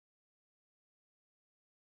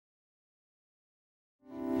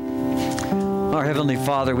Our Heavenly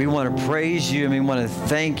Father, we want to praise you and we want to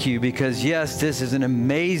thank you because, yes, this is an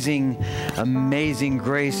amazing, amazing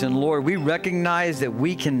grace. And Lord, we recognize that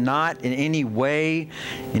we cannot in any way,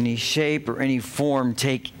 any shape, or any form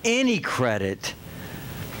take any credit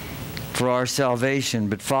for our salvation.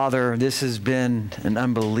 But Father, this has been an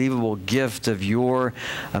unbelievable gift of your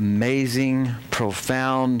amazing,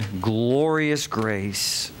 profound, glorious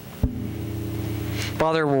grace.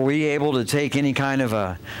 Father, were we able to take any kind of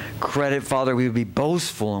a credit, Father, we would be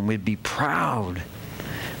boastful and we'd be proud.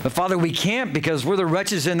 But Father, we can't because we're the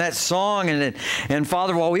wretches in that song. And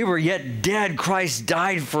Father, while we were yet dead, Christ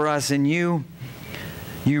died for us, and you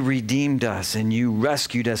redeemed us and you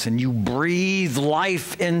rescued us and you breathed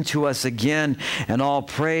life into us again. And all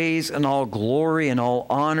praise and all glory and all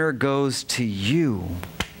honor goes to you.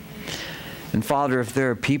 And Father, if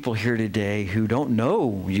there are people here today who don't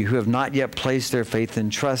know you, who have not yet placed their faith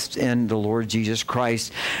and trust in the Lord Jesus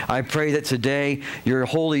Christ, I pray that today your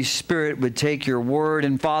Holy Spirit would take your word,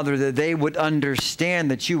 and Father, that they would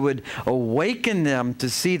understand, that you would awaken them to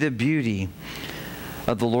see the beauty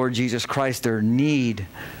of the Lord Jesus Christ, their need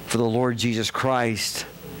for the Lord Jesus Christ.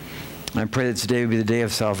 I pray that today would be the day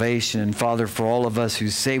of salvation. And Father, for all of us who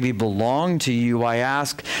say we belong to you, I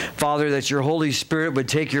ask, Father, that your Holy Spirit would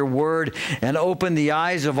take your word and open the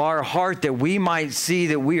eyes of our heart, that we might see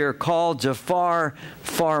that we are called to far,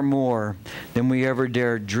 far more than we ever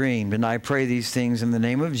dared dream. And I pray these things in the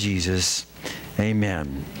name of Jesus.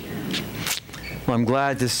 Amen. Well, I'm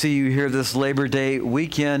glad to see you here this Labor Day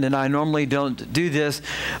weekend, and I normally don't do this,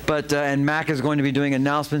 but and Mac is going to be doing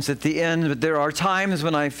announcements at the end, but there are times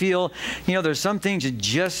when I feel, you know, there's some things you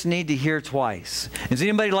just need to hear twice. Is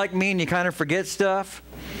anybody like me and you kind of forget stuff?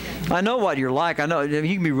 I know what you're like. I know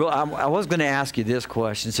you can be real. I was going to ask you this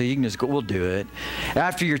question, so you can just go, we'll do it.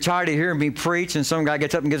 After you're tired of hearing me preach and some guy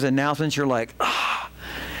gets up and gives announcements, you're like,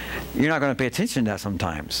 you're not going to pay attention to that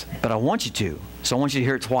sometimes, but I want you to, so I want you to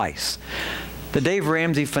hear it twice. The Dave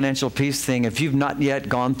Ramsey financial peace thing, if you've not yet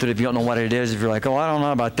gone through it, if you don't know what it is, if you're like, oh, I don't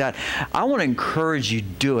know about that, I want to encourage you,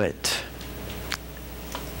 do it.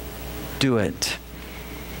 Do it.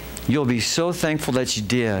 You'll be so thankful that you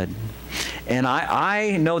did. And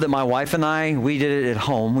I know that my wife and I, we did it at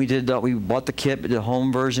home. We bought the kit, the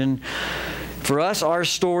home version. For us, our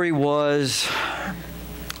story was,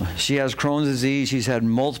 she has Crohn's disease. She's had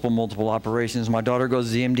multiple operations. My daughter goes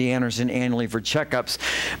to the MD Anderson annually for checkups.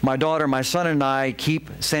 My son and I keep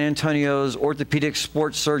San Antonio's orthopedic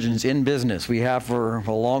sports surgeons in business. We have for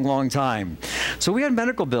a long, long time. So we had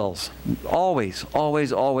medical bills, always.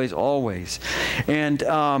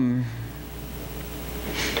 And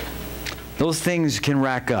those things can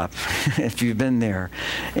rack up if you've been there,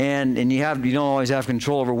 and you don't always have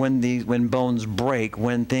control over when bones break,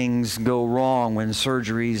 when things go wrong, when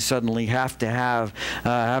surgeries suddenly have to happen,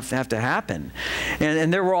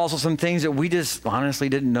 and there were also some things that we just honestly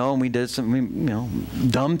didn't know, and we did some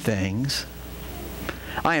dumb things.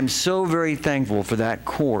 I am so very thankful for that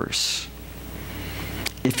course.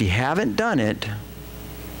 If you haven't done it,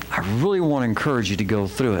 I really want to encourage you to go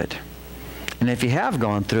through it, and if you have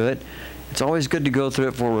gone through it, it's always good to go through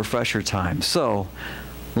it for a refresher time. So,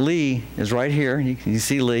 Lee is right here. You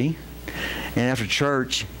see Lee. And after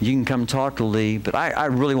church, you can come talk to Lee. But I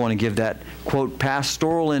really want to give that, quote,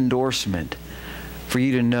 pastoral endorsement for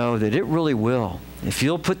you to know that it really will. If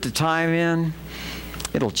you'll put the time in,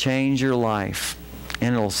 it'll change your life.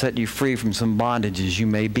 And it'll set you free from some bondages you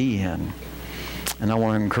may be in. And I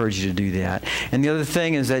want to encourage you to do that. And the other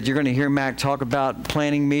thing is that you're going to hear Mac talk about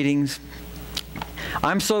planning meetings.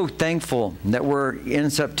 I'm so thankful that we're in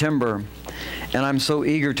September, and I'm so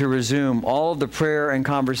eager to resume all of the prayer and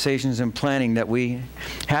conversations and planning that we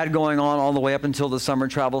had going on all the way up until the summer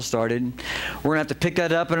travel started. We're going to have to pick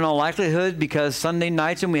that up in all likelihood because Sunday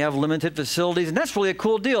nights and we have limited facilities, and that's really a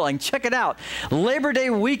cool deal. And check it out. Labor Day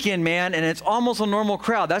weekend, man, and it's almost a normal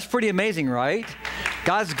crowd. That's pretty amazing, right?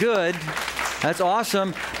 God's good. That's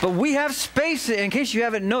awesome. But we have space, in case you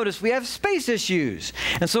haven't noticed, we have space issues.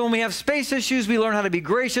 And so when we have space issues, we learn how to be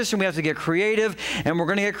gracious and we have to get creative. And we're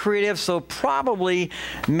going to get creative. So probably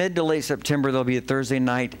mid to late September, there'll be a Thursday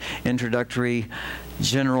night introductory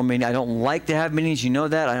general meeting. I don't like to have meetings. You know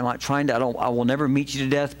that. I'm not trying to. I will never meet you to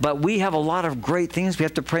death. But we have a lot of great things we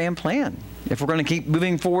have to pray and plan if we're going to keep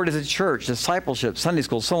moving forward as a church, discipleship, Sunday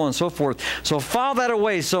school, so on and so forth. So file that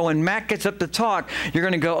away. So when Matt gets up to talk, you're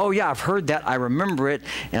going to go, oh, yeah, I've heard that. I remember it,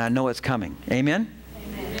 and I know it's coming. Amen?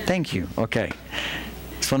 Amen. Thank you. Okay.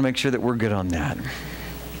 Just want to make sure that we're good on that.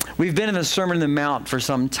 We've been in the Sermon on the Mount for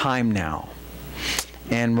some time now,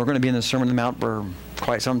 and we're going to be in the Sermon on the Mount for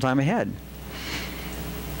quite some time ahead.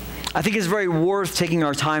 I think it's very worth taking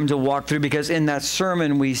our time to walk through because in that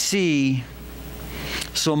sermon we see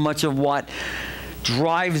So much of what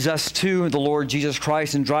drives us to the Lord Jesus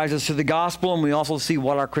Christ and drives us to the gospel, and we also see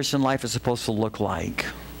what our Christian life is supposed to look like,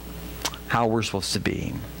 how we're supposed to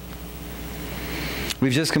be.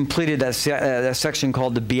 We've just completed that section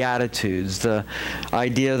called the Beatitudes, the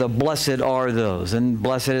idea, the blessed are those. And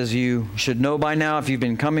blessed, as you should know by now, if you've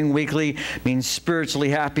been coming weekly, means spiritually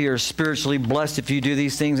happy or spiritually blessed if you do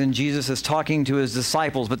these things. And Jesus is talking to his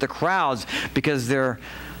disciples, but the crowds, because they're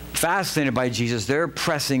fascinated by Jesus, they're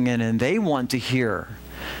pressing in and they want to hear.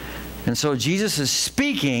 And so Jesus is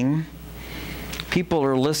speaking. People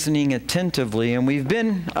are listening attentively, and we've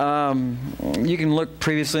been, you can look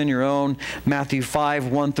previously in your own, Matthew 5,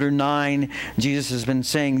 1 through 9. Jesus has been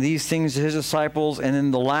saying these things to his disciples, and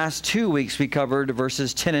in the last 2 weeks we covered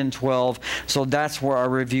verses 10 and 12, so that's where our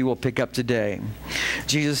review will pick up today.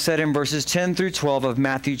 Jesus said in verses 10 through 12 of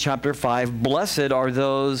Matthew chapter 5, "Blessed are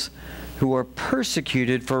those who are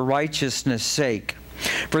persecuted for righteousness' sake,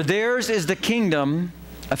 for theirs is the kingdom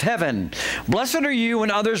of heaven. Blessed are you when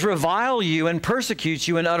others revile you and persecute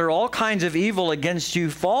you and utter all kinds of evil against you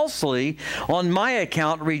falsely on my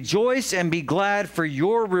account. Rejoice and be glad, for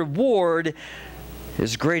your reward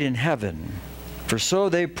is great in heaven. For so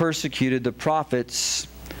they persecuted the prophets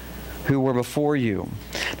who were before you."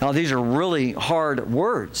 Now, these are really hard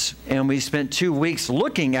words, and we spent 2 weeks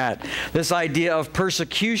looking at this idea of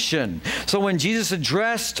persecution. So when Jesus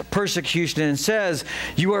addressed persecution and says,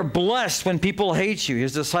 "You are blessed when people hate you,"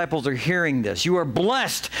 his disciples are hearing this. "You are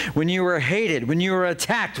blessed when you are hated, when you are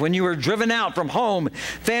attacked, when you are driven out from home,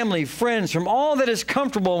 family, friends, from all that is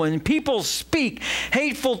comfortable, when people speak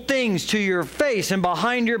hateful things to your face and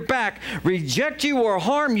behind your back, reject you or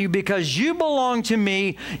harm you because you belong to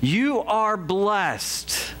me, you are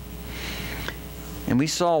blessed." And we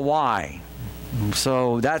saw why.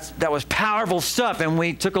 So that was powerful stuff, and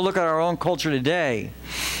we took a look at our own culture today.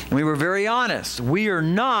 And we were very honest. We are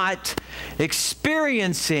not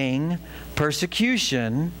experiencing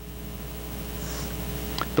persecution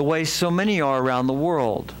the way so many are around the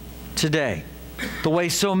world today. The way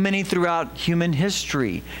so many throughout human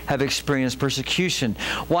history have experienced persecution.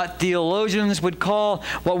 What theologians would call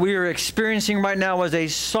what we are experiencing right now as a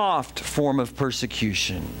soft form of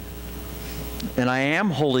persecution. And I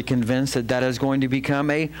am wholly convinced that that is going to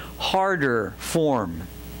become a harder form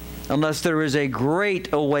unless there is a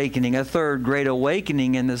great awakening, a third great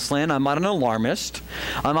awakening in this land. I'm not an alarmist.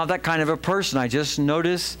 I'm not that kind of a person. I just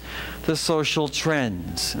notice the social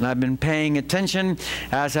trends. And I've been paying attention,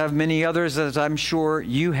 as have many others, as I'm sure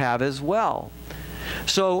you have as well.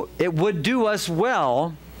 So it would do us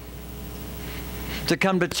well to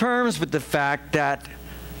come to terms with the fact that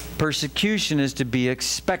persecution is to be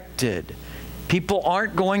expected. People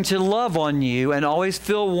aren't going to love on you and always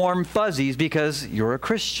feel warm fuzzies because you're a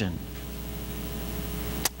Christian.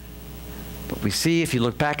 But we see, if you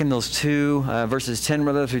look back in those two, verses 10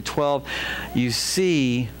 rather through 12, you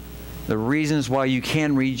see the reasons why you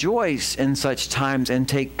can rejoice in such times and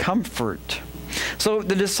take comfort. So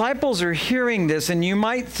the disciples are hearing this, and you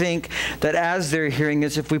might think that as they're hearing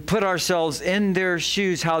this, if we put ourselves in their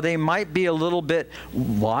shoes, how they might be a little bit,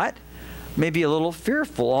 what? Maybe a little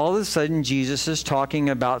fearful. All of a sudden, Jesus is talking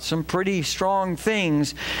about some pretty strong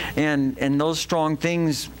things, and those strong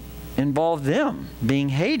things involve them being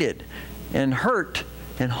hated and hurt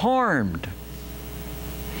and harmed.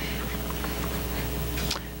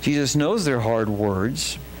 Jesus knows their hard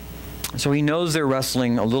words, so he knows they're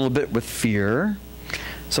wrestling a little bit with fear.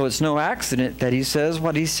 So it's no accident that he says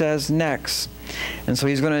what he says next. And so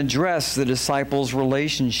he's going to address the disciples'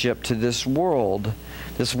 relationship to this world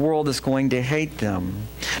that's going to hate them.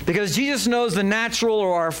 Because Jesus knows the natural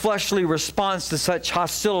or our fleshly response to such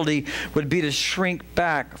hostility would be to shrink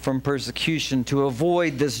back from persecution, to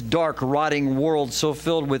avoid this dark, rotting world so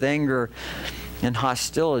filled with anger and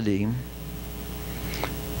hostility.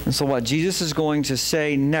 And so what Jesus is going to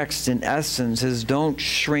say next, in essence, is don't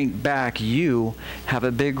shrink back. You have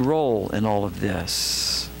a big role in all of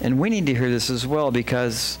this. And we need to hear this as well,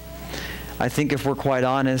 because I think if we're quite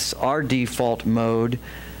honest, our default mode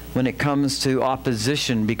when it comes to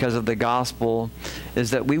opposition because of the gospel is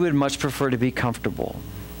that we would much prefer to be comfortable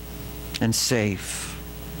and safe.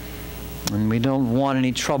 And we don't want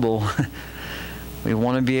any trouble. We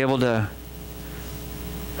want to be able to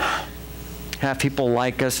have people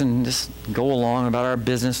like us and just go along about our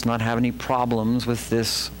business, not have any problems with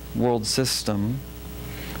this world system.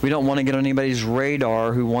 We don't want to get on anybody's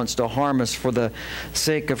radar who wants to harm us for the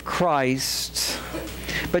sake of Christ.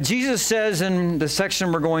 But Jesus says in the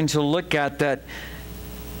section we're going to look at that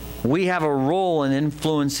we have a role in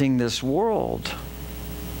influencing this world.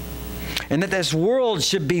 And that this world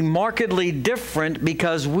should be markedly different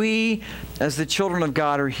because we, as the children of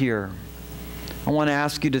God, are here. I want to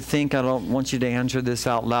ask you to think. I don't want you to answer this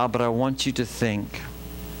out loud, but I want you to think.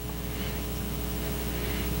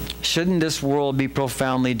 Shouldn't this world be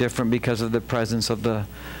profoundly different because of the presence of the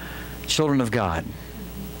children of God?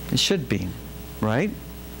 It should be, right?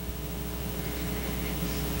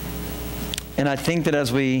 And I think that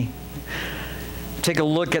as we take a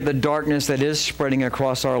look at the darkness that is spreading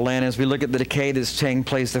across our land, as we look at the decay that's taking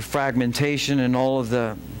place, the fragmentation and all of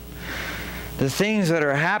the things that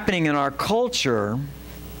are happening in our culture,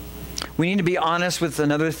 we need to be honest with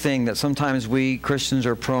another thing that sometimes we Christians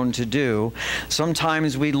are prone to do.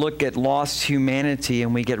 Sometimes we look at lost humanity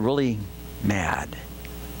and we get really mad.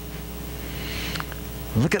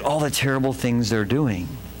 Look at all the terrible things they're doing.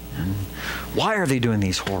 And why are they doing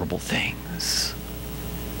these horrible things?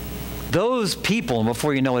 Those people, and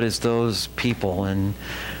before you know it, it's those people, and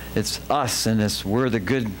it's us, and we're the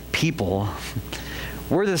good people.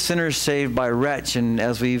 We're the sinners saved by wretch, and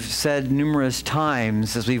as we've said numerous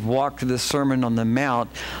times, as we've walked through the Sermon on the Mount,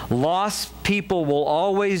 lost people will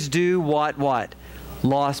always do what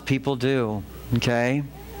lost people do, okay?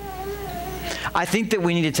 I think that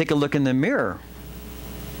we need to take a look in the mirror.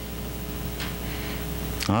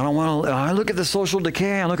 I look at the social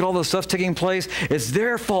decay, I look at all the stuff taking place, it's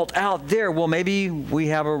their fault out there. Well, maybe we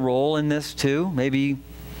have a role in this too. Maybe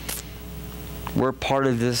we're part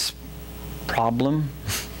of this problem,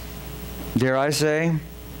 dare I say.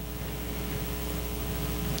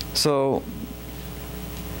 So,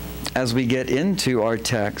 as we get into our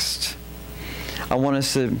text, I want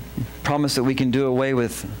us to promise that we can do away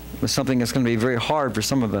with something that's going to be very hard for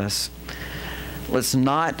some of us. Let's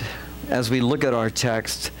not, as we look at our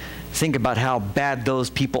text, think about how bad those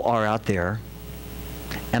people are out there.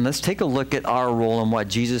 And let's take a look at our role and what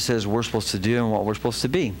Jesus says we're supposed to do and what we're supposed to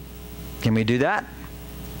be. Can we do that?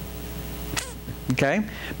 Okay?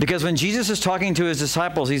 Because when Jesus is talking to his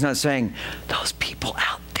disciples, he's not saying, those people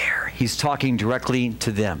out there. He's talking directly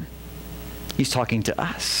to them. He's talking to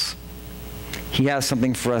us. He has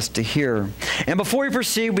something for us to hear. And before we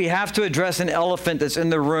proceed, we have to address an elephant that's in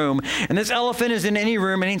the room. And this elephant is in any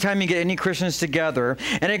room anytime you get any Christians together.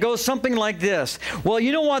 And it goes something like this. Well,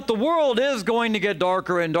 you know what? The world is going to get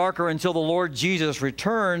darker and darker until the Lord Jesus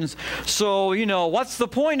returns. So, what's the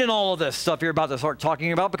point in all of this stuff you're about to start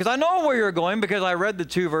talking about? Because I know where you're going, because I read the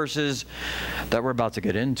 2 verses that we're about to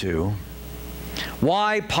get into.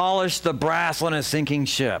 Why polish the brass on a sinking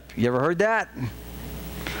ship? You ever heard that?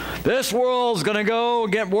 This world's going to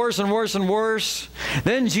get worse and worse and worse.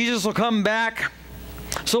 Then Jesus will come back.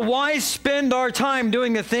 So why spend our time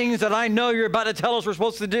doing the things that I know you're about to tell us we're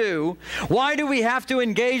supposed to do? Why do we have to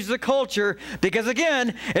engage the culture? Because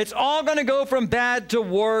again, it's all going to go from bad to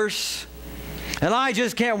worse. And I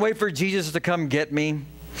just can't wait for Jesus to come get me.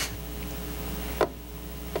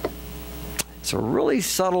 It's a really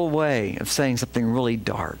subtle way of saying something really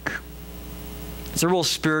dark. It's a real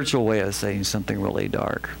spiritual way of saying something really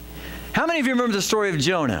dark. How many of you remember the story of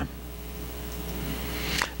Jonah?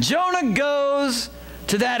 Jonah goes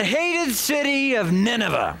to that hated city of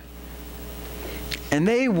Nineveh. And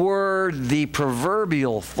they were the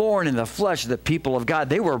proverbial thorn in the flesh of the people of God.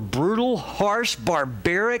 They were brutal, harsh,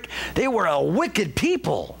 barbaric. They were a wicked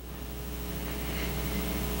people.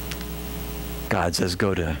 God says,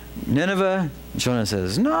 go to Nineveh. Jonah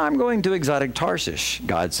says, no, I'm going to exotic Tarshish.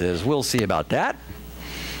 God says, we'll see about that.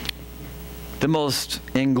 The most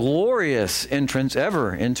inglorious entrance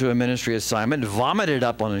ever into a ministry assignment, vomited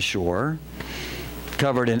up on a shore,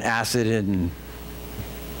 covered in acid and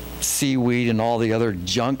seaweed and all the other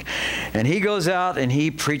junk. And he goes out and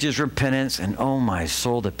he preaches repentance, and oh my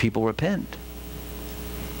soul, the people repent.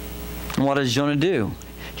 And what does Jonah do?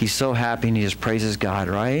 He's so happy and he just praises God,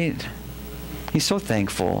 right? He's so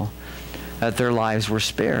thankful that their lives were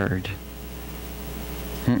spared.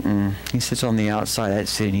 He sits on the outside of that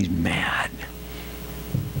city and he's mad.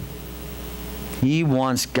 He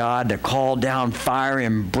wants God to call down fire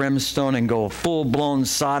and brimstone and go full-blown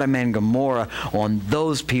Sodom and Gomorrah on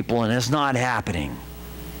those people, and it's not happening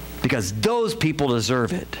because those people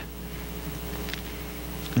deserve it.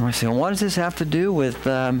 And I say, well, what does this have to do with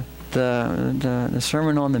the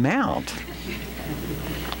Sermon on the Mount?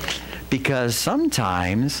 Because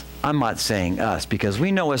sometimes, I'm not saying us, because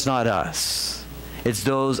we know it's not us. It's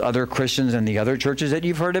those other Christians in the other churches that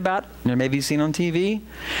you've heard about and maybe seen on TV.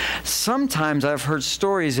 Sometimes I've heard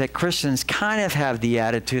stories that Christians kind of have the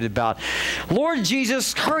attitude about, Lord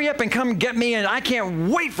Jesus, hurry up and come get me, and I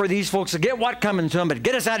can't wait for these folks to get what coming to them, but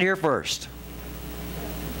get us out of here first.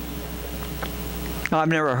 I've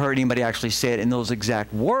never heard anybody actually say it in those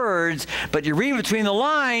exact words, but you read between the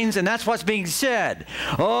lines, and that's what's being said.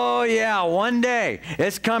 Oh, yeah, one day,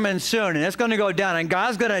 it's coming soon, and it's going to go down, and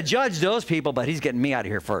God's going to judge those people, but he's getting me out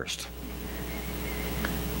of here first.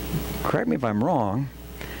 Correct me if I'm wrong,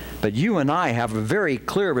 but you and I have a very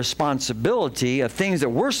clear responsibility of things that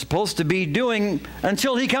we're supposed to be doing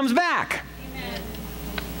until he comes back. Amen.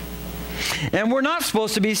 And we're not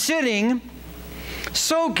supposed to be sitting,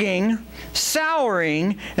 soaking,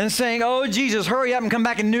 souring, and saying, oh, Jesus, hurry up and come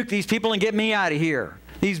back and nuke these people and get me out of here.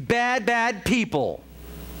 These bad, bad people.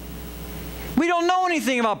 We don't know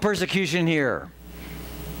anything about persecution here.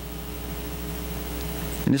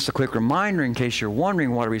 And just a quick reminder, in case you're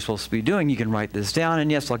wondering what are we supposed to be doing, you can write this down.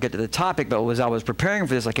 And yes, I'll get to the topic, but as I was preparing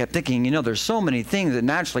for this, I kept thinking, you know, there's so many things that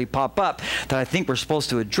naturally pop up that I think we're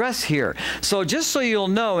supposed to address here. So just so you'll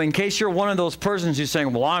know, in case you're one of those persons who's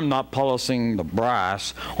saying, well, I'm not polishing the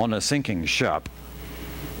brass on a sinking ship.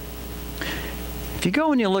 If you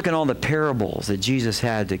go and you look at all the parables that Jesus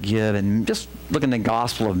had to give, and just look in the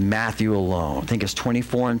Gospel of Matthew alone, I think it's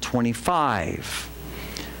 24 and 25.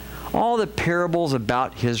 All the parables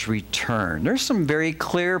about his return. There's some very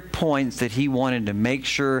clear points that he wanted to make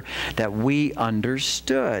sure that we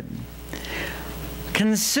understood.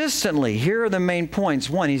 Consistently, here are the main points.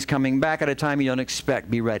 1, he's coming back at a time you don't expect.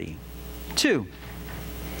 Be ready. 2,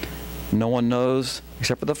 no one knows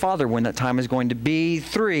except for the Father when that time is going to be.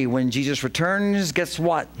 3, when Jesus returns, guess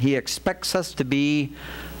what? He expects us to be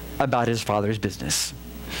about his Father's business.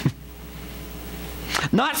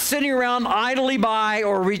 Not sitting around idly by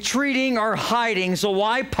or retreating or hiding. So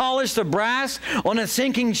why polish the brass on a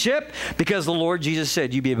sinking ship? Because the Lord Jesus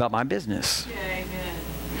said, you be about my business. Amen.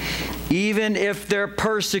 Even if they're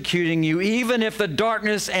persecuting you, even if the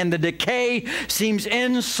darkness and the decay seems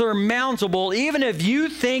insurmountable, even if you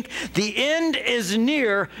think the end is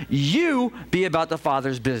near, you be about the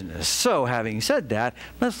Father's business. So having said that,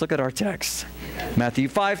 let's look at our text. Matthew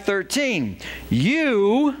 5:13.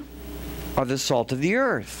 You are the salt of the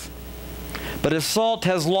earth. But if salt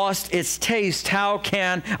has lost its taste, how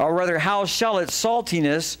shall its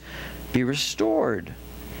saltiness be restored?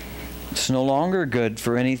 It's no longer good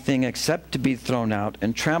for anything except to be thrown out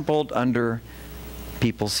and trampled under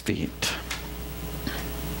people's feet.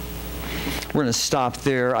 We're going to stop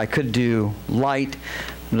there. I could do light,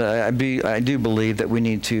 but I do believe that we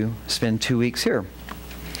need to spend 2 weeks here.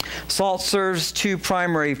 Salt serves 2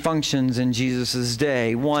 primary functions in Jesus'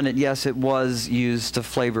 day. One, yes, it was used to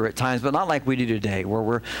flavor at times, but not like we do today, where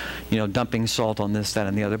we're, dumping salt on this, that,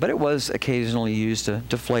 and the other. But it was occasionally used to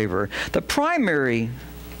flavor. The primary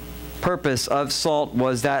purpose of salt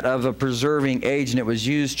was that of a preserving agent. It was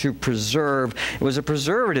used to preserve. It was a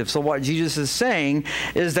preservative. So what Jesus is saying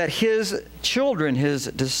is that his children, his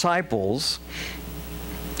disciples,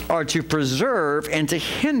 are to preserve and to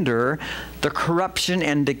hinder the corruption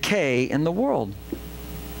and decay in the world.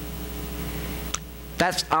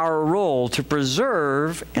 That's our role, to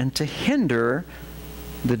preserve and to hinder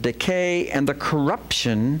the decay and the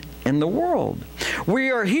corruption in the world.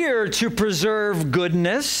 We are here to preserve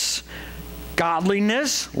goodness,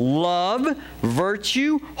 godliness, love,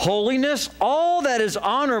 virtue, holiness, all that is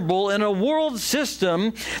honorable in a world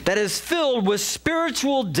system that is filled with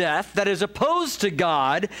spiritual death, that is opposed to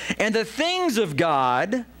God and the things of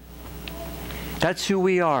God. That's who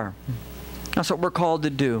we are. That's what we're called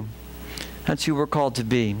to do. That's who we're called to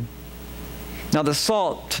be. Now, the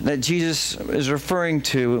salt that Jesus is referring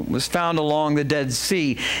to was found along the Dead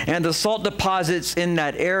Sea, and the salt deposits in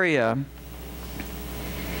that area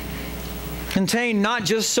contain not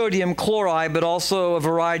just sodium chloride, but also a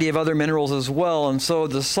variety of other minerals as well. And so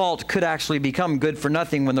the salt could actually become good for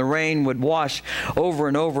nothing when the rain would wash over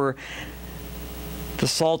and over the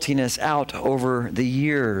saltiness out over the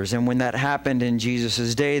years. And when that happened in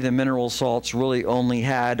Jesus' day, the mineral salts really only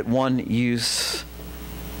had one use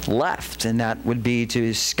left, and that would be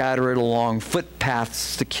to scatter it along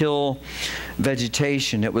footpaths to kill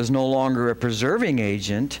vegetation. It was no longer a preserving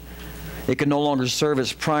agent. It could no longer serve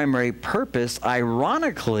its primary purpose.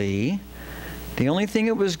 Ironically, the only thing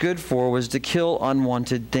it was good for was to kill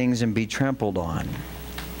unwanted things and be trampled on.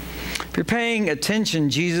 If you're paying attention,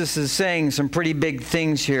 Jesus is saying some pretty big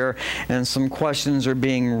things here, and some questions are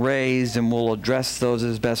being raised, and we'll address those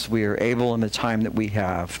as best we are able in the time that we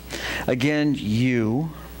have. Again, you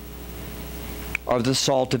are the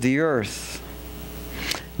salt of the earth.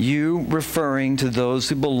 You referring to those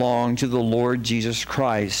who belong to the Lord Jesus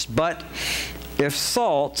Christ. But if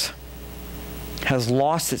salt has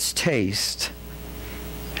lost its taste,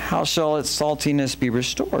 how shall its saltiness be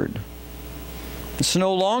restored? It's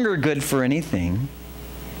no longer good for anything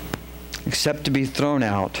except to be thrown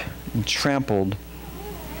out and trampled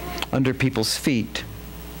under people's feet.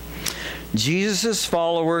 Jesus'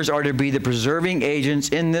 followers are to be the preserving agents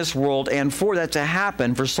in this world, and for that to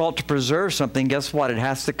happen, for salt to preserve something, guess what? It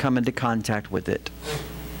has to come into contact with it.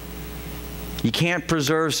 You can't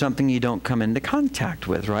preserve something you don't come into contact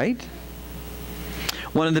with, right?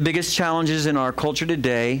 One of the biggest challenges in our culture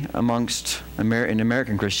today, amongst in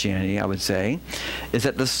American Christianity, I would say, is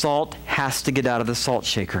that the salt has to get out of the salt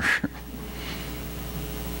shaker.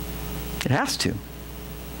 It has to.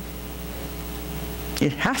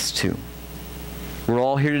 It has to. We're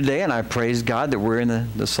all here today, and I praise God that we're in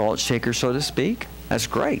the salt shaker, so to speak. That's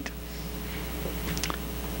great.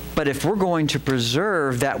 But if we're going to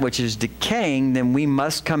preserve that which is decaying, then we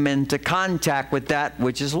must come into contact with that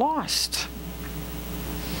which is lost.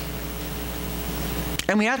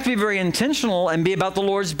 And we have to be very intentional and be about the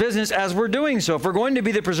Lord's business as we're doing so. If we're going to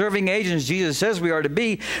be the preserving agents Jesus says we are to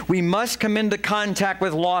be, we must come into contact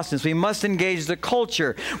with lostness. We must engage the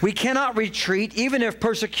culture. We cannot retreat even if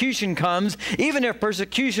persecution comes, even if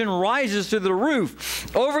persecution rises through the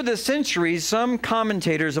roof. Over the centuries, some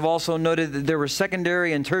commentators have also noted that there were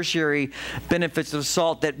secondary and tertiary benefits of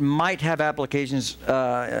salt that might have applications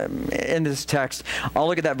in this text. I'll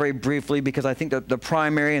look at that very briefly because I think that the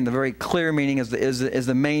primary and the very clear meaning is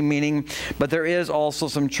the main meaning, but there is also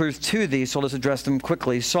some truth to these, so let's address them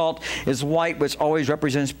quickly. Salt is white, which always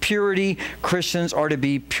represents purity. Christians are to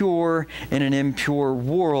be pure in an impure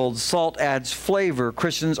world. Salt adds flavor.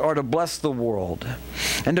 Christians are to bless the world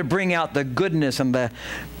and to bring out the goodness and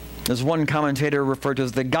as one commentator referred to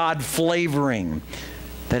as the God flavoring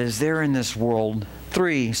that is there in this world.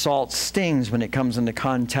 3, salt stings when it comes into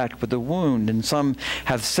contact with the wound. And some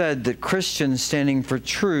have said that Christians standing for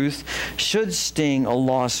truth should sting a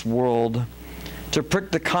lost world, to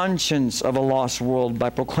prick the conscience of a lost world by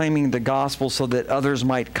proclaiming the gospel so that others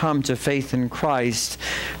might come to faith in Christ.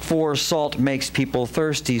 For salt makes people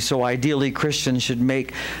thirsty, so ideally Christians should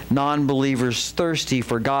make non-believers thirsty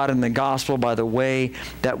for God and the gospel by the way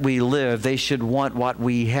that we live. They should want what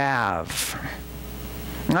we have.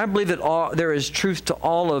 And I believe that there is truth to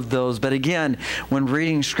all of those. But again, when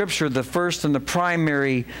reading Scripture, the first and the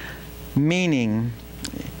primary meaning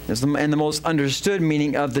and the most understood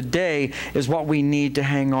meaning of the day is what we need to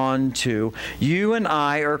hang on to. You and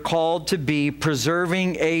I are called to be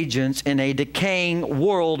preserving agents in a decaying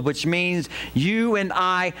world, which means you and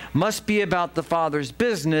I must be about the Father's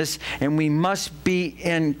business, and we must be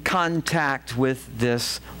in contact with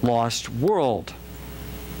this lost world.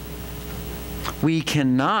 We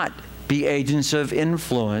cannot be agents of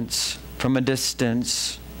influence from a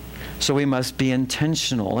distance, so we must be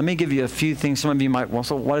intentional. Let me give you a few things. Some of you might, well,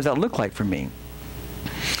 so what does that look like for me?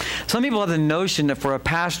 Some people have the notion that for a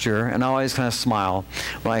pastor, and I always kind of smile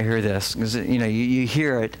when I hear this, because you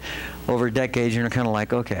hear it over decades, and you're kind of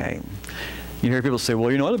like, okay. You hear people say, well,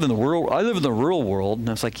 I live in the rural world. And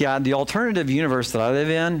it's like, yeah, the alternative universe that I live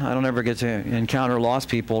in, I don't ever get to encounter lost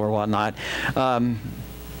people or whatnot.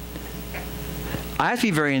 I have to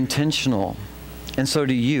be very intentional, and so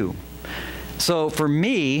do you. So for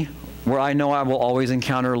me, where I know I will always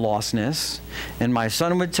encounter lostness, and my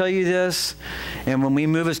son would tell you this, and when we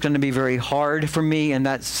move, it's going to be very hard for me in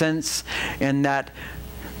that sense, and that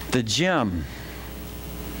the gym,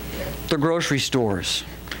 the grocery stores,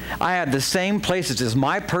 I have the same places as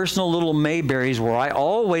my personal little Mayberries where I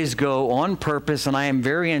always go on purpose, and I am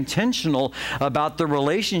very intentional about the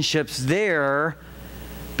relationships there,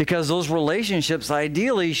 because those relationships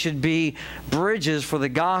ideally should be bridges for the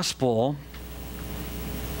gospel.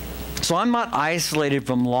 So I'm not isolated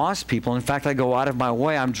from lost people. In fact, I go out of my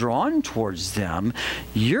way. I'm drawn towards them.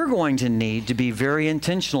 You're going to need to be very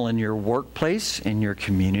intentional in your workplace, in your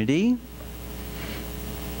community.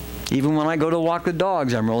 Even when I go to walk the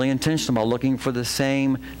dogs, I'm really intentional about looking for the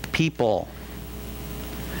same people.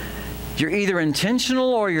 You're either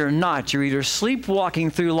intentional or you're not. You're either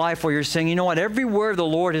sleepwalking through life or you're saying, you know what, everywhere the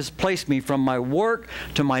Lord has placed me, from my work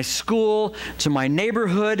to my school to my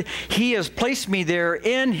neighborhood, He has placed me there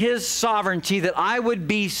in His sovereignty that I would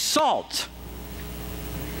be salt.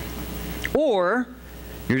 Or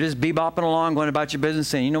you're just bebopping along, going about your business,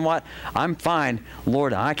 saying, you know what, I'm fine.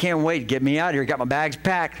 Lord, I can't wait. Get me out of here. Got my bags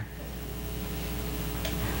packed.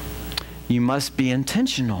 You must be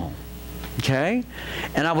intentional. Okay?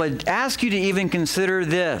 And I would ask you to even consider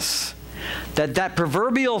this, that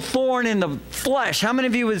proverbial thorn in the flesh. How many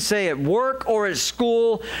of you would say at work or at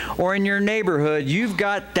school or in your neighborhood, you've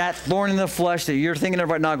got that thorn in the flesh that you're thinking of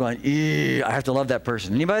right now going, I have to love that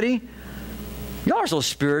person. Anybody? Y'all are so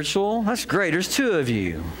spiritual. That's great. There's 2 of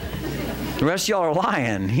you. The rest of y'all are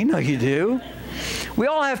lying. You know you do. We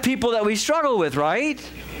all have people that we struggle with, right?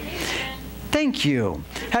 Thank you.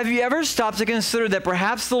 Have you ever stopped to consider that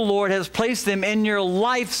perhaps the Lord has placed them in your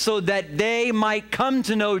life so that they might come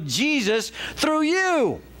to know Jesus through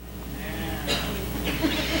you?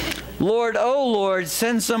 Lord, oh Lord,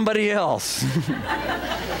 send somebody else.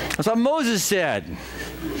 That's what Moses said.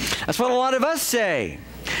 That's what a lot of us say.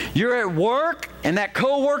 You're at work and that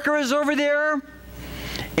coworker is over there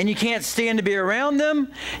and you can't stand to be around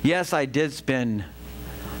them. Yes, I did spend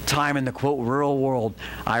time in the, quote, real world.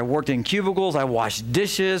 I worked in cubicles, I washed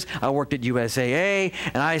dishes, I worked at USAA,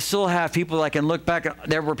 and I still have people that I can look back at.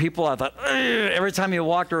 There were people I thought, every time you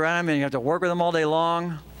walked around and you have to work with them all day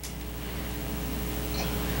long.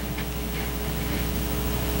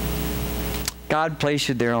 God placed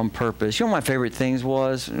you there on purpose. You know what my favorite things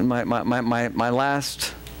was? As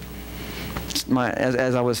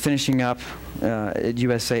I was finishing up at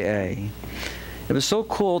USAA, it was so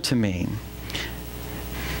cool to me.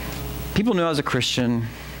 People knew I was a Christian,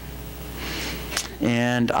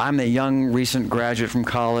 and I'm a young, recent graduate from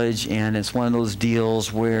college, and it's one of those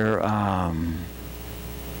deals where,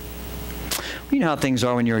 you know how things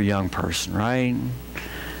are when you're a young person, right?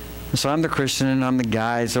 So I'm the Christian, and I'm the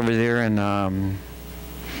guys over there, and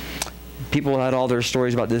people had all their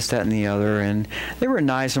stories about this, that, and the other, and they were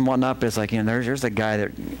nice and whatnot, but it's like, you know, there's a guy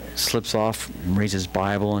that slips off and reads his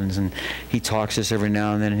Bible, and he talks to us every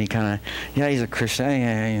now and then, and he kind of, yeah, he's a Christian,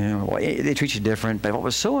 yeah, you know, they treat you different. But what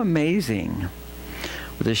was so amazing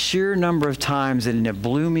was the sheer number of times that it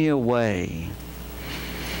blew me away.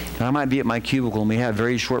 And I might be at my cubicle, and we had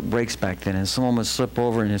very short breaks back then, and someone would slip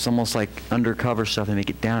over, and it's almost like undercover stuff, and make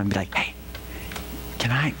it down and be like, hey,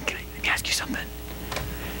 can I ask you something?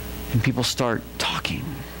 And people start talking.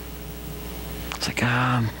 It's like,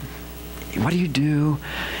 what do you do?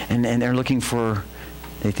 And they're looking for,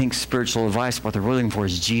 they think spiritual advice, but what they're really looking for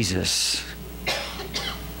is Jesus.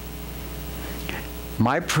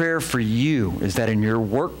 My prayer for you is that in your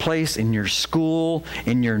workplace, in your school,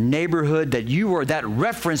 in your neighborhood, that you are that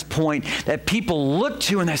reference point that people look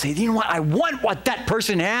to and they say, you know what, I want what that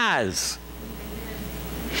person has.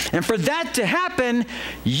 And for that to happen,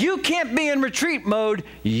 you can't be in retreat mode.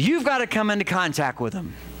 You've got to come into contact with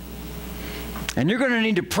them. And you're going to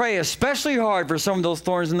need to pray especially hard for some of those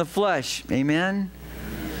thorns in the flesh. Amen?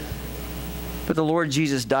 But the Lord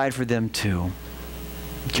Jesus died for them too.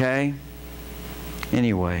 Okay?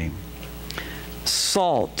 Anyway,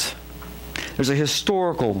 salt. There's a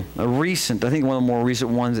historical, a recent, I think one of the more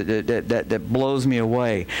recent ones that blows me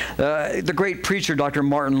away. The great preacher, Dr.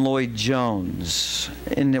 Martin Lloyd-Jones,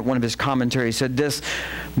 in one of his commentaries said this: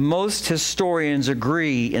 most historians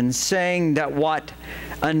agree in saying that what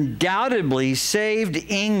undoubtedly saved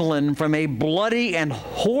England from a bloody and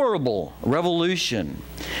horrible revolution,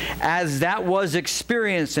 as that was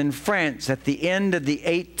experienced in France at the end of the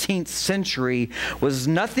 18th century, was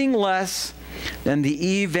nothing less than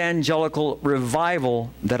the evangelical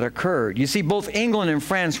revival that occurred. You see, both England and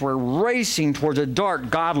France were racing towards a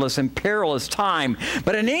dark, godless, and perilous time.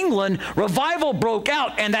 But in England, revival broke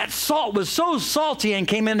out, and that salt was so salty and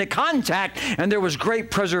came into contact, and there was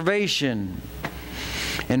great preservation.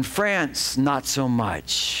 In France, not so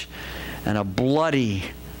much. And a bloody,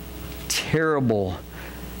 terrible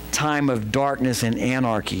time of darkness and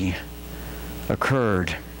anarchy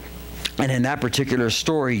occurred. And in that particular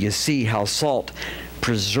story, you see how salt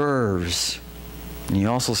preserves. And you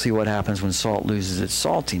also see what happens when salt loses its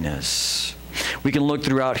saltiness. We can look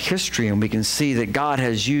throughout history and we can see that God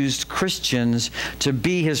has used Christians to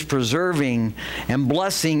be His preserving and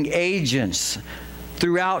blessing agents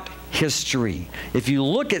throughout history. If you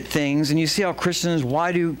look at things and you see how Christians,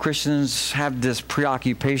 why do Christians have this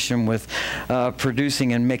preoccupation with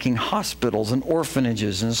producing and making hospitals and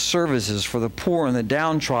orphanages and services for the poor and the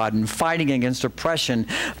downtrodden, fighting against oppression,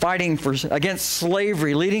 fighting against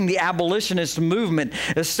slavery, leading the abolitionist movement,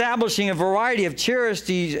 establishing a variety of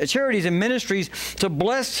charities and ministries to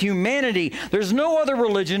bless humanity. There's no other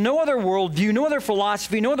religion, no other worldview, no other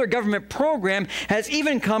philosophy, no other government program has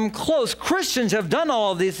even come close. Christians have done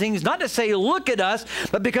all of these things not to say, look at us,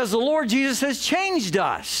 but because the Lord Jesus has changed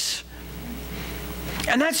us.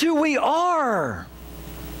 And that's who we are.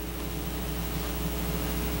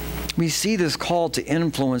 We see this call to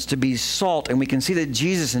influence, to be salt, and we can see that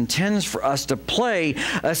Jesus intends for us to play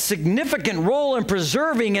a significant role in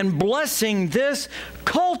preserving and blessing this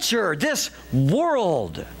culture, this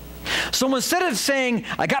world. So instead of saying,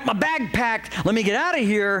 I got my bag packed, let me get out of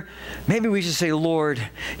here, maybe we should say, Lord,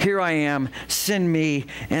 here I am, send me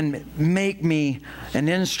and make me an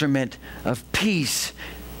instrument of peace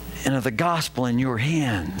and of the gospel in your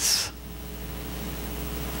hands.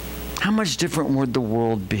 How much different would the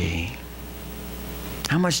world be?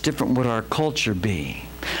 How much different would our culture be?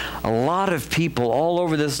 A lot of people all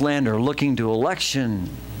over this land are looking to election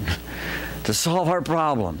to solve our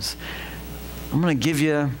problems. I'm going to give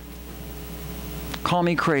you, call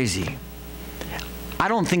me crazy. I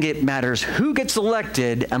don't think it matters who gets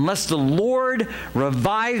elected unless the Lord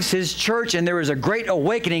revives his church and there is a great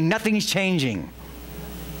awakening. Nothing's changing.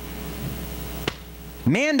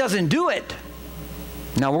 Man doesn't do it.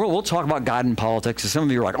 Now, we'll talk about God and politics. Some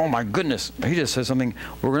of you are like, oh my goodness, he just said something.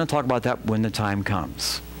 We're going to talk about that when the time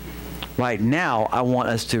comes. Right now, I want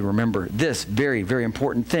us to remember this very, very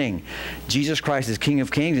important thing. Jesus Christ is King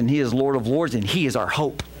of Kings, and he is Lord of Lords, and he is our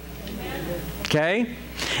hope. Okay?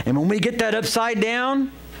 And when we get that upside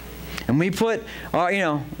down, and we put, like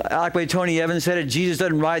the way Tony Evans said it, Jesus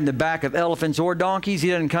doesn't ride in the back of elephants or donkeys. He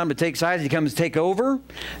doesn't come to take sides. He comes to take over.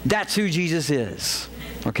 That's who Jesus is.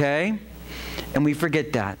 Okay? And we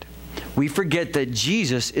forget that. We forget that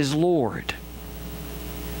Jesus is Lord.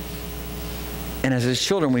 And as his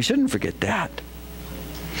children, we shouldn't forget that.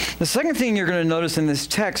 The second thing you're going to notice in this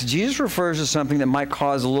text, Jesus refers to something that might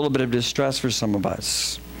cause a little bit of distress for some of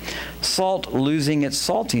us. Salt losing its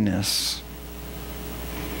saltiness.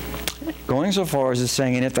 Going so far as to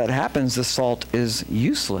saying, and if that happens, the salt is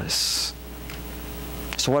useless.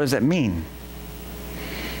 So what does that mean?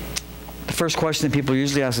 The first question that people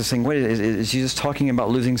usually ask is saying, wait, is Jesus talking about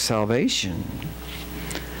losing salvation?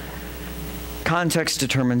 Context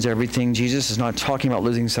determines everything. Jesus is not talking about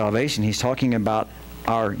losing salvation. He's talking about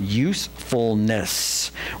our usefulness.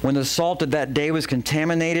 When the salt of that day was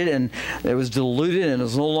contaminated and it was diluted and it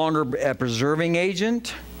was no longer a preserving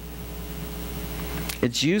agent,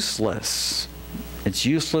 it's useless. It's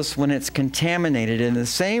useless when it's contaminated. In the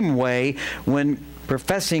same way, when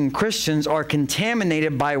professing Christians are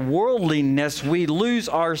contaminated by worldliness, we lose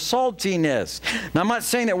our saltiness. Now, I'm not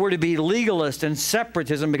saying that we're to be legalist and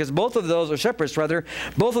separatism, because both of those, or separatists rather,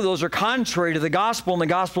 both of those are contrary to the gospel and the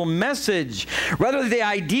gospel message. Rather, the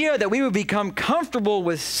idea that we would become comfortable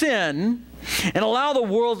with sin and allow the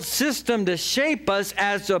world system to shape us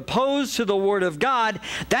as opposed to the Word of God,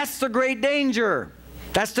 that's the great danger.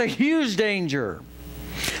 That's the huge danger.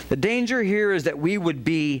 The danger here is that we would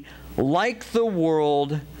be like the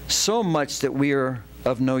world so much that we are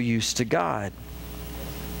of no use to God.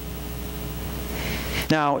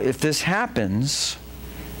 Now, if this happens,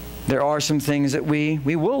 there are some things that we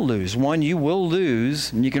will lose. One, you will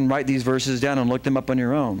lose, and you can write these verses down and look them up on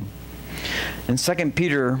your own. In 2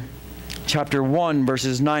 Peter chapter 1,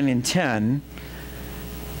 verses 9 and 10,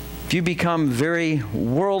 if you become very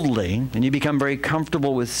worldly and you become very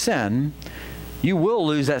comfortable with sin, you will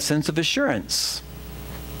lose that sense of assurance.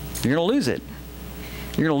 You're going to lose it.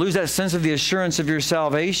 You're going to lose that sense of the assurance of your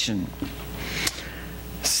salvation.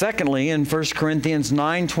 Secondly, in 1 Corinthians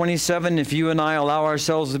 9:27, if you and I allow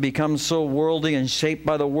ourselves to become so worldly and shaped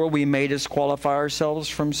by the world, we may disqualify ourselves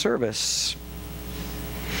from service.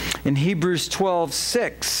 In Hebrews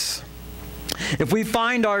 12:6, if we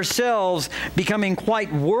find ourselves becoming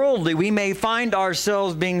quite worldly, we may find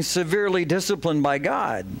ourselves being severely disciplined by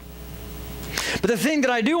God. But the thing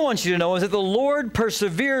that I do want you to know is that the Lord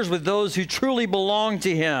perseveres with those who truly belong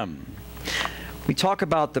to Him. We talk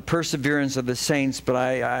about the perseverance of the saints, but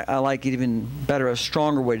I like it even better. A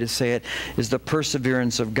stronger way to say it is the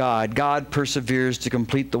perseverance of God. God perseveres to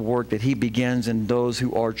complete the work that He begins in those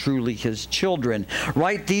who are truly His children.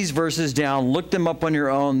 Write these verses down. Look them up on your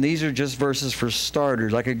own. These are just verses for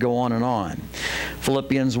starters. I could go on and on.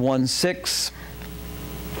 Philippians 1:6.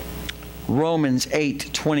 Romans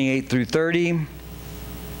 8:28 through 30.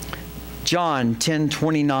 John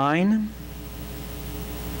 10:29.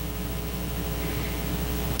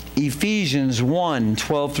 Ephesians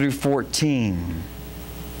 1:12 through 14.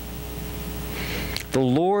 The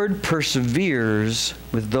Lord perseveres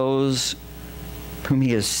with those whom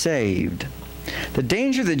He has saved. The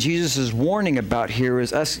danger that Jesus is warning about here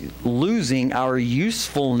is us losing our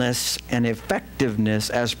usefulness and effectiveness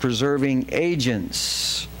as preserving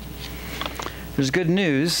agents. There's good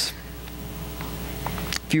news.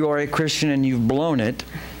 If you are a Christian and you've blown it,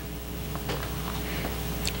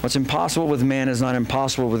 what's impossible with man is not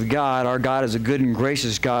impossible with God. Our God is a good and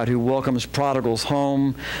gracious God who welcomes prodigals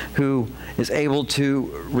home, who is able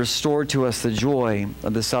to restore to us the joy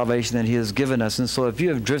of the salvation that He has given us. And so if you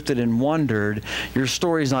have drifted and wandered, your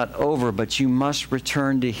story's not over, but you must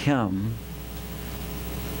return to Him.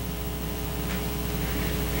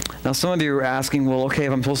 Now, some of you are asking, well, okay,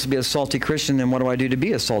 if I'm supposed to be a salty Christian, then what do I do to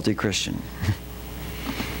be a salty Christian?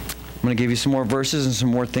 I'm going to give you some more verses and some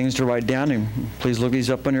more things to write down, and please look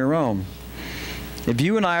these up on your own. If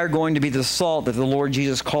you and I are going to be the salt that the Lord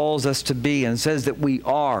Jesus calls us to be and says that we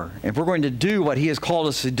are, if we're going to do what He has called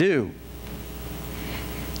us to do,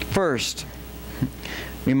 first,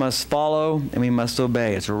 We must follow and we must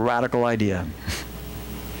obey. It's a radical idea.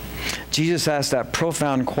 Jesus asked that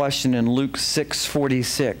profound question in Luke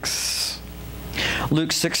 6:46.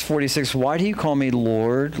 Luke 6:46, why do you call me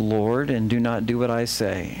Lord, Lord, and do not do what I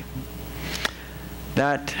say?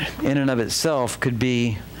 That in and of itself could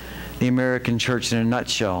be the American church in a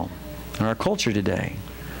nutshell in our culture today.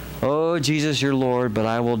 Oh, Jesus, you're Lord, but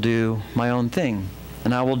I will do my own thing.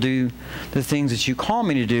 And I will do the things that you call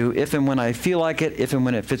me to do if and when I feel like it, if and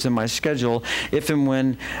when it fits in my schedule, if and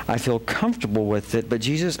when I feel comfortable with it. But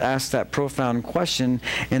Jesus asked that profound question,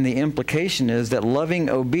 and the implication is that loving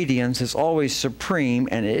obedience is always supreme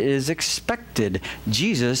and it is expected.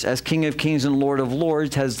 Jesus, as King of Kings and Lord of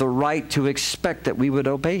Lords, has the right to expect that we would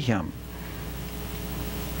obey him.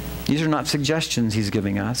 These are not suggestions he's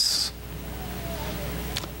giving us.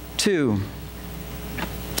 2.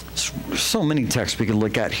 So many texts we could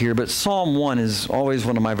look at here, but Psalm 1 is always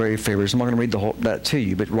one of my very favorites. I'm not going to read that to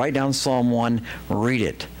you, but write down Psalm 1, read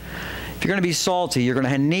it. If you're going to be salty, you're going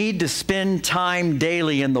to need to spend time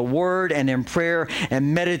daily in the Word and in prayer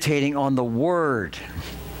and meditating on the Word.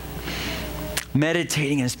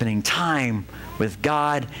 Meditating and spending time with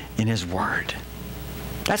God in His Word.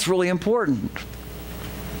 That's really important.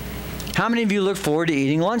 How many of you look forward to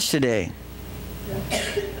eating lunch today?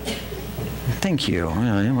 Thank you.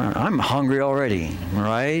 I'm hungry already,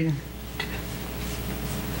 right?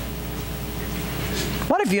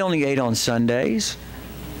 What if you only ate on Sundays?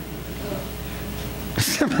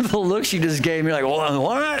 Some of the looks you just gave me, like, what?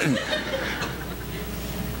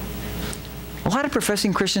 A lot of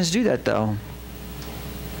professing Christians do that, though.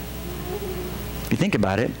 If you think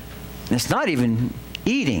about it, it's not even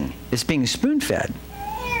eating. It's being spoon-fed.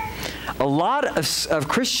 A lot of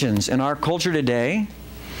Christians in our culture today,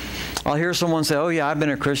 I'll hear someone say, oh yeah, I've been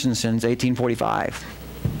a Christian since 1845.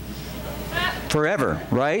 Forever,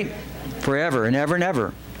 right? Forever and ever and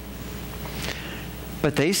ever.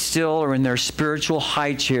 But they still are in their spiritual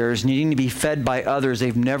high chairs, needing to be fed by others.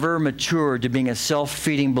 They've never matured to being a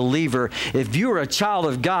self-feeding believer. If you are a child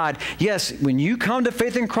of God, yes, when you come to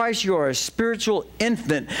faith in Christ, you are a spiritual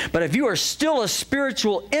infant. But if you are still a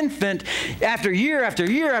spiritual infant, after year after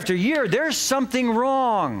year after year, there's something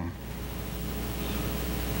wrong.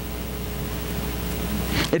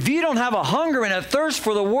 If you don't have a hunger and a thirst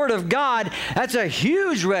for the Word of God, that's a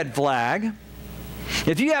huge red flag.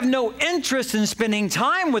 If you have no interest in spending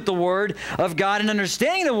time with the Word of God and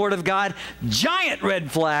understanding the Word of God, giant red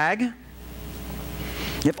flag.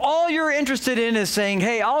 If all you're interested in is saying,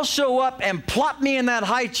 hey, I'll show up and plop me in that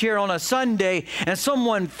high chair on a Sunday and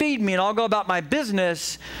someone feed me and I'll go about my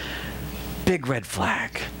business, big red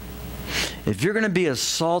flag. If you're going to be a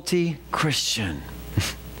salty Christian,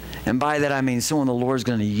 and by that I mean someone the Lord's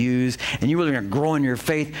going to use, and you're really going to grow in your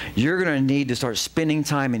faith, you're going to need to start spending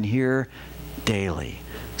time in here daily.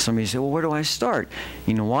 Somebody say, well, where do I start?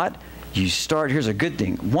 You know what? You start, here's a good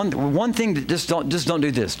thing. One thing that just don't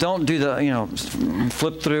do this. Don't do the,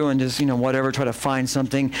 flip through and just, whatever, try to find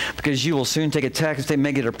something, because you will soon take a text, they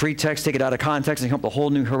make it a pretext, take it out of context, and come up with a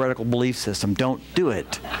whole new heretical belief system. Don't do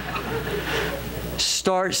it.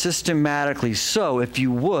 Start systematically. So if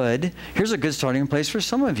you would, here's a good starting place for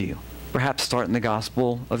some of you. Perhaps start in the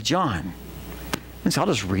Gospel of John. And so I'll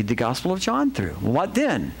just read the Gospel of John through. Well, what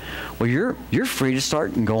then? Well, you're free to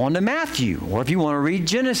start and go on to Matthew. Or if you want to read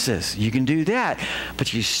Genesis, you can do that.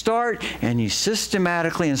 But you start and you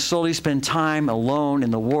systematically and slowly spend time alone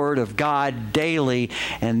in the Word of God daily.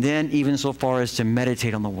 And then even so far as to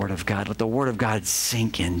meditate on the Word of God. Let the Word of God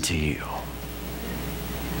sink into you.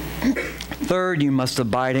 Third, you must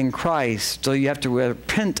abide in Christ. So you have to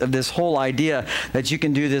repent of this whole idea that you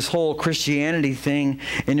can do this whole Christianity thing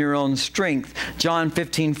in your own strength. John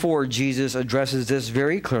 15:4, Jesus addresses this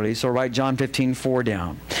very clearly. So write John 15:4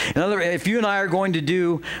 down. In other words, if you and I are going to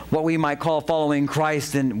do what we might call following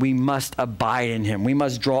Christ, then we must abide in Him. We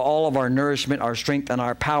must draw all of our nourishment, our strength, and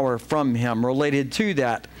our power from Him. Related to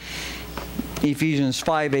that, Ephesians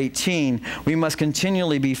 5:18, we must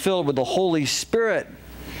continually be filled with the Holy Spirit.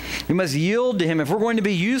 We must yield to Him. If we're going to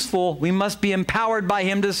be useful, we must be empowered by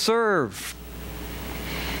Him to serve.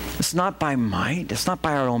 It's not by might. It's not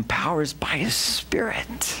by our own power. It's by His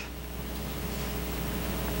Spirit.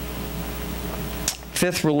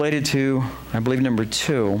 Fifth, related to, I believe, number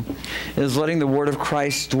 2, is letting the Word of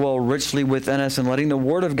Christ dwell richly within us and letting the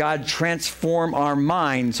Word of God transform our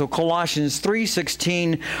mind. So Colossians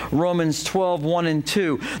 3:16, Romans 12:1 and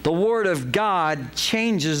 2. The Word of God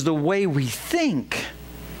changes the way we think.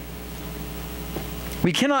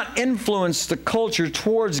 We cannot influence the culture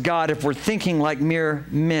towards God if we're thinking like mere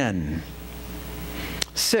men.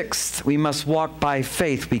 Sixth, we must walk by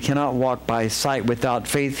faith. We cannot walk by sight. Without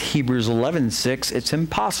faith, Hebrews 11:6, it's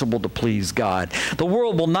impossible to please God. The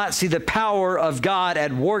world will not see the power of God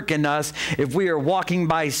at work in us if we are walking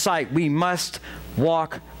by sight. We must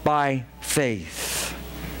walk by faith.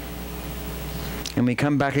 And we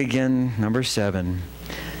come back again, number 7.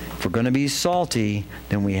 If we're going to be salty,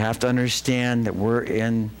 then we have to understand that we're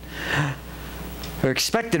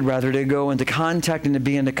expected rather to go into contact and to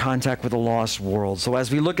be into contact with a lost world. So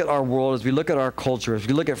as we look at our world, as we look at our culture, as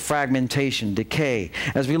we look at fragmentation, decay,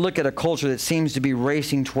 as we look at a culture that seems to be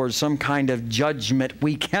racing towards some kind of judgment,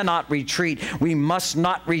 we cannot retreat. We must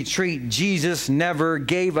not retreat. Jesus never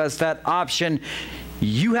gave us that option.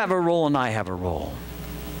 You have a role and I have a role.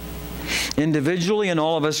 Individually and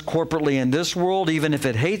all of us corporately in this world, even if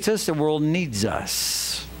it hates us, the world needs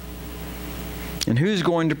us. And who's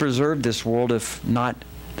going to preserve this world if not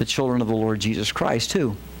the children of the Lord Jesus Christ?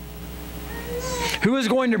 Who is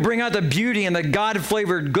going to bring out the beauty and the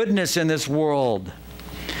God-flavored goodness in this world?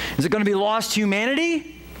 Is it going to be lost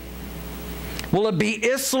humanity? Will it be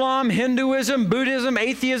Islam, Hinduism, Buddhism,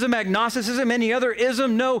 atheism, agnosticism, any other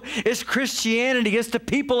ism? No, it's Christianity. It's the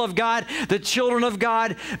people of God, the children of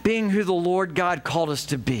God, being who the Lord God called us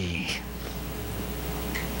to be.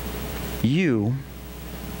 You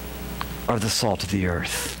are the salt of the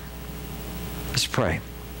earth. Let's pray.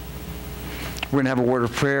 We're going to have a word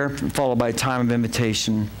of prayer followed by a time of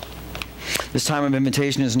invitation. This time of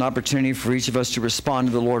invitation is an opportunity for each of us to respond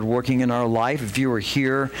to the Lord working in our life. If you are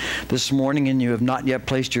here this morning and you have not yet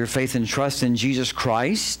placed your faith and trust in Jesus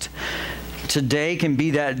Christ, today can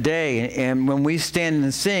be that day. And when we stand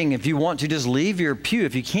and sing, if you want to just leave your pew,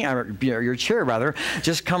 if you can't, or your chair rather,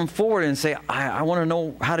 just come forward and say, I want to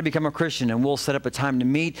know how to become a Christian. And we'll set up a time to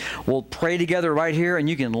meet. We'll pray together right here, and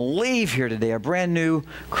you can leave here today a brand new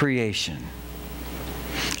creation.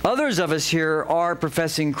 Others of us here are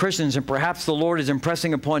professing Christians, and perhaps the Lord is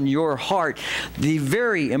impressing upon your heart the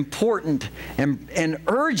very important and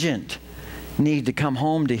urgent need to come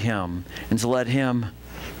home to Him and to let Him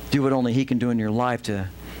do what only He can do in your life, to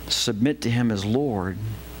submit to Him as Lord.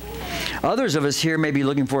 Others of us here may be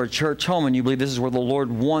looking for a church home, and you believe this is where the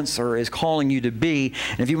Lord wants or is calling you to be.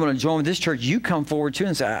 And if you want to join with this church, you come forward too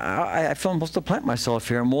and say, I feel I'm supposed to plant myself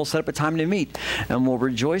here, and we'll set up a time to meet, and we'll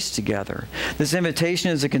rejoice together. This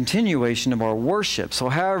invitation is a continuation of our worship. So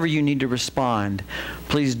however you need to respond,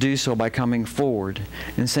 please do so by coming forward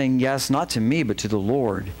and saying yes, not to me, but to the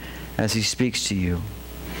Lord as He speaks to you.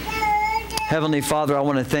 Heavenly Father, I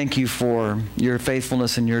want to thank you for your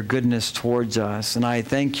faithfulness and your goodness towards us. And I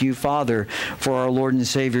thank you, Father, for our Lord and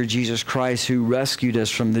Savior, Jesus Christ, who rescued us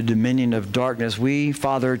from the dominion of darkness. We,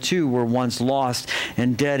 Father, too, were once lost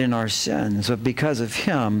and dead in our sins. But because of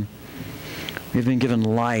Him, we've been given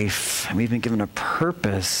life, and we've been given a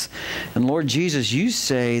purpose. And Lord Jesus, you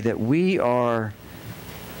say that we are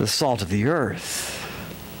the salt of the earth.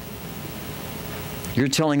 You're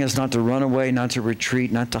telling us not to run away, not to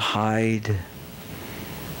retreat, not to hide.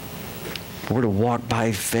 We're to walk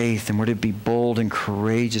by faith, and we're to be bold and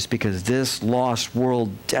courageous because this lost world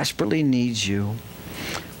desperately needs you.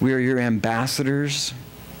 We are your ambassadors.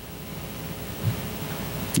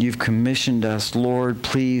 You've commissioned us. Lord,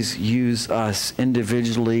 please use us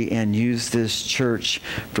individually and use this church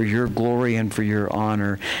for your glory and for your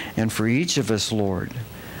honor. And for each of us, Lord,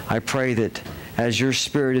 I pray that as your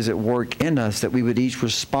Spirit is at work in us, that we would each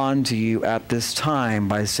respond to you at this time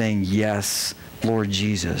by saying, yes, Lord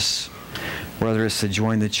Jesus. Whether it's to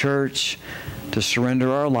join the church, to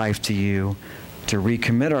surrender our life to you, to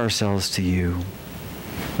recommit ourselves to you,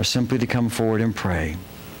 or simply to come forward and pray.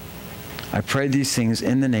 I pray these things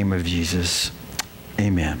in the name of Jesus.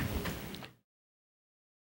 Amen.